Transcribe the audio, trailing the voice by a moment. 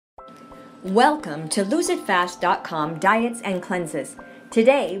Welcome to LoseItFast.com Diets and Cleanses.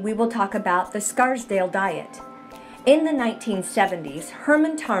 Today we will talk about the Scarsdale Diet. In the 1970s,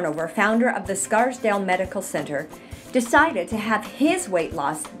 Herman Tarnover, founder of the Scarsdale Medical Center, decided to have his weight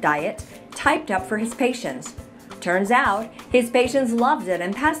loss diet typed up for his patients. Turns out, his patients loved it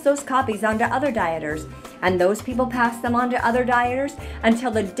and passed those copies on to other dieters, and those people passed them on to other dieters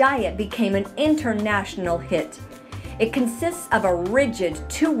until the diet became an international hit. It consists of a rigid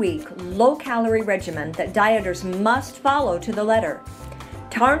 2-week, low-calorie regimen that dieters must follow to the letter.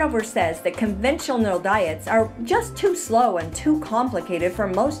 Tarnover says that conventional diets are just too slow and too complicated for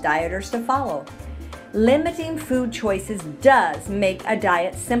most dieters to follow. Limiting food choices does make a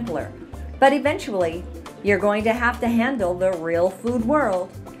diet simpler, but eventually, you're going to have to handle the real food world.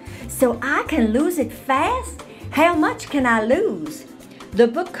 So I can lose it fast? How much can I lose? The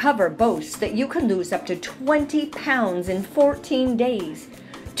book cover boasts that you can lose up to 20 pounds in 14 days.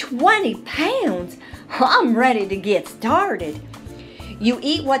 20 pounds? I'm ready to get started. You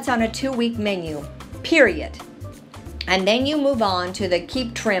eat what's on a 2-week menu, period. And then you move on to the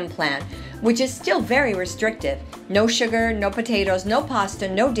Keep Trim plan, which is still very restrictive. No sugar, no potatoes, no pasta,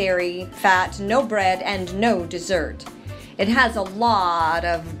 no dairy, fat, no bread, and no dessert. It has a lot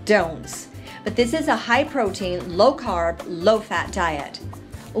of don'ts. But this is a high-protein, low-carb, low-fat diet.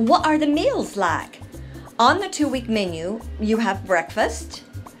 What are the meals like? On the 2-week menu, you have breakfast,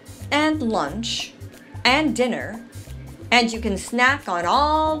 and lunch, and dinner, and you can snack on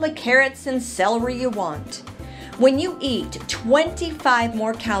all the carrots and celery you want. When you eat 25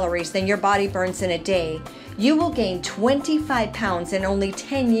 more calories than your body burns in a day, you will gain 25 pounds in only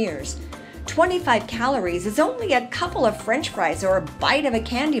 10 years. 25 calories is only a couple of French fries or a bite of a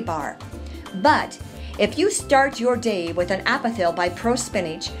candy bar. But if you start your day with an Appethyl by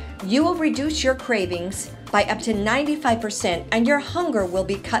ProSpinach, you will reduce your cravings by up to 95% and your hunger will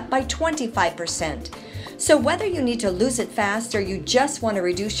be cut by 25%. So whether you need to lose it fast or you just want to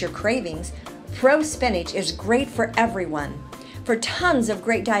reduce your cravings, ProSpinach is great for everyone. For tons of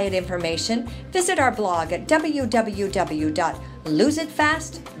great diet information, visit our blog at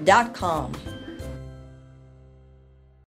www.loseitfast.com.